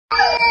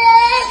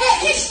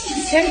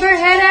Timber,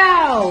 head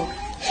out.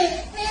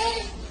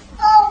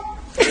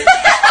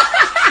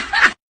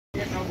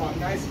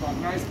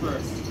 Nice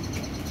purse.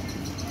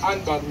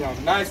 Unbug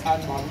yum, nice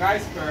unbug,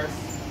 nice purse.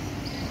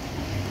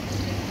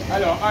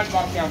 Hello,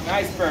 unbug yum,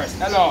 nice purse.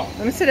 Hello.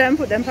 Let me see them,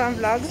 put them on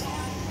vlog.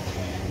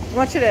 How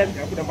much for them?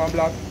 Yeah, put them on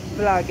vlog.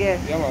 Vlog, yeah.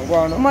 Yeah man, go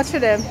on. How much for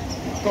them?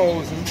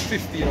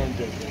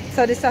 1,500.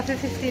 So this after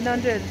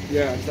 1,500?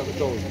 Yeah, it's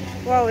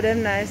 1,000. Wow,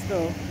 them nice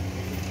though.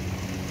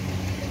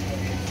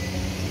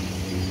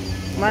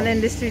 Man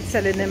in the street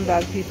selling them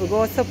bag, people.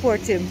 Go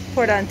support him.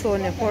 Port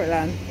Antonio,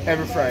 Portland.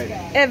 Every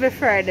Friday. Every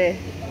Friday.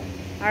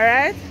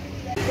 Alright?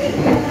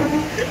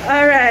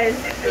 Alright.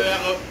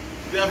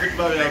 They have it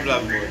by a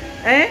black boy.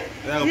 Eh?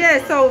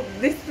 Yeah, so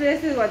this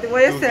place is what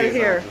you sell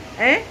here?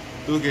 Eh?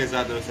 2K's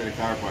out there sell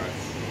car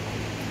parts.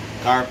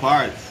 Car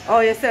parts. Oh,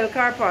 you sell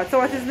car parts. So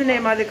what is the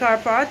name of the car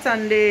parts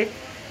and the...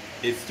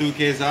 It's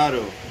 2K's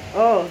Auto.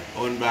 Oh.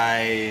 Owned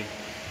by...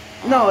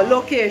 No,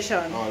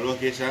 location. Oh,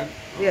 location?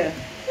 Yeah.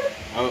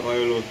 How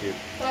you locate?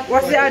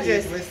 What's the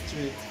address? West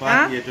Street.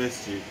 48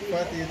 West Street.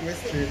 48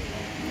 West Street.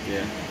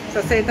 Yeah.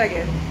 So say it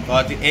again.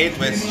 48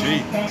 West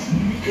Street.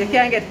 You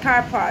can get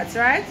car parts,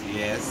 right?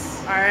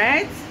 Yes.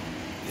 Alright.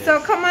 Yes. So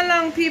come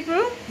along,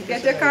 people.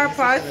 Get your car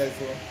parts.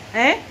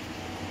 Eh?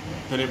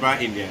 Tony Brown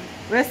Indian.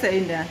 Where's the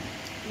Indian?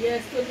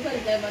 Yes,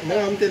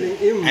 No, I'm telling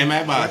him. I'm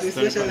my boss. What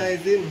we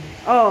specialize in.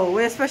 Oh,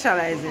 we're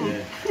specializing.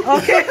 Yeah.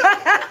 Okay.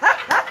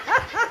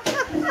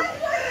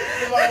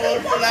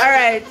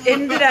 Alright,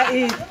 in did I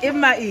eat? In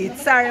my eat.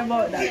 Sorry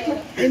about that.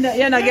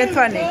 You're not get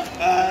funny.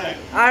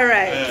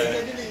 Alright.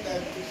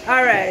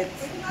 Alright.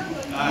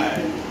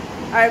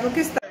 Alright, we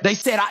can start. They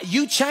said,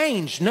 you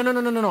changed.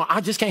 No.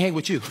 I just can't hang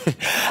with you.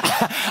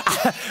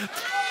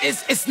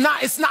 it's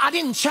not, I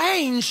didn't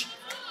change.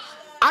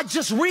 I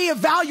just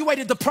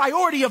reevaluated the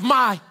priority of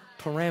my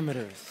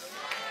parameters.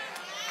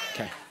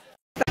 Okay.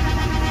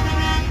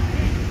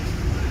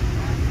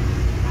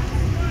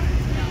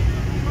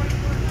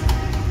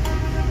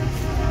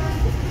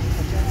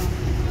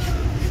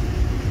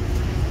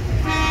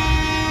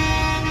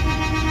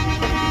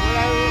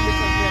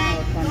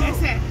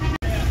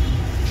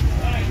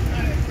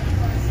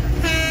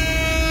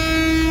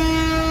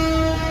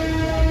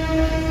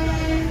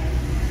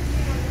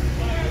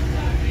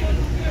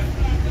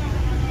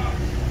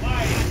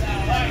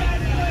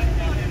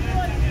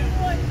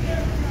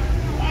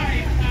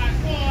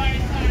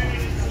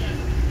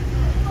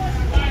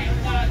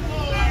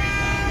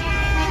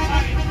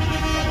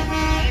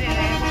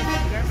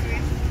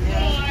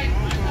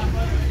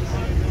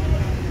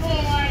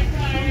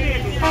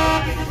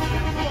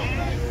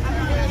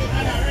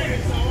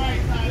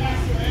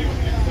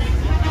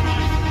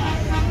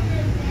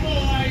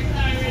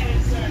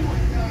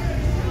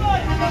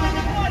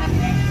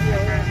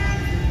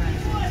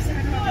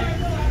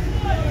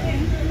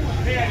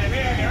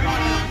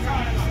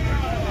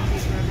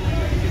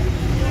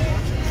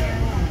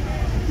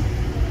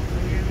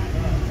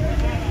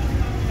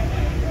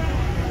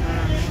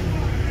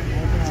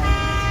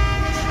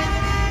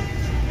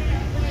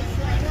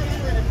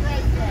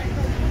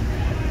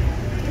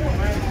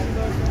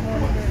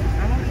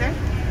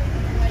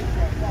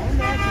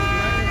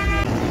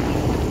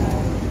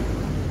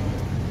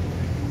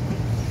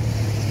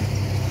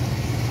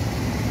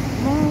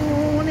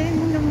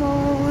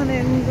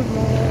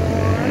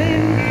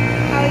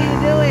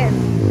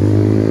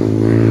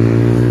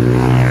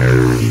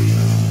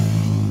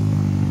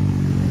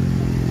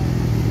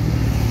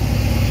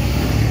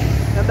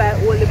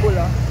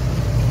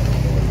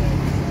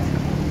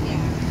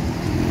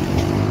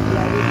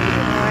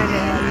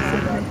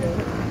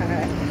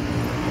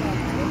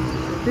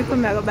 People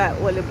may go back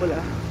Wally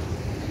Bulla.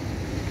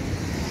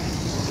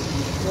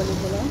 Wally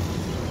Bulla.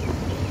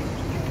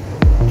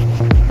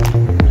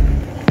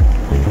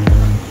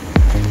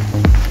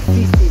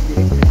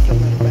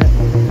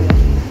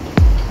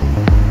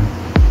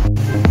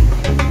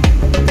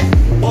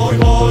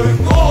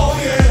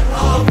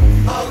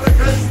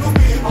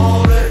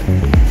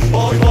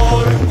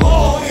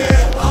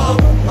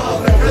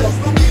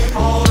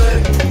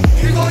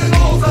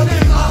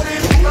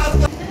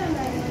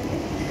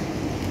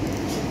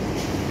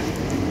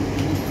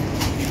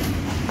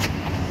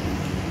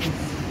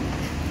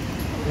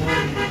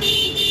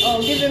 Oh,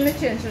 give him a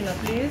change now,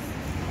 please.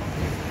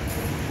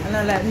 And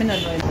I let me know.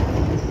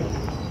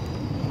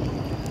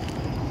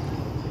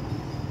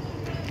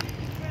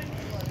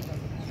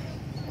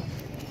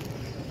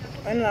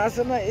 And last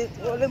time I eat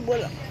Wally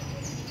Bulla.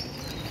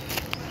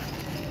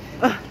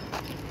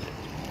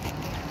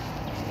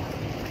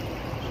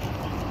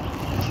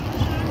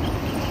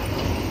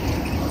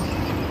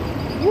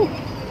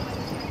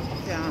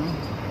 Yeah.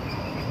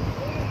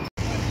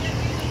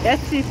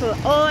 Yes, people.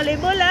 Wally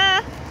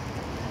Bulla.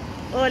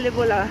 Wally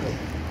Bulla.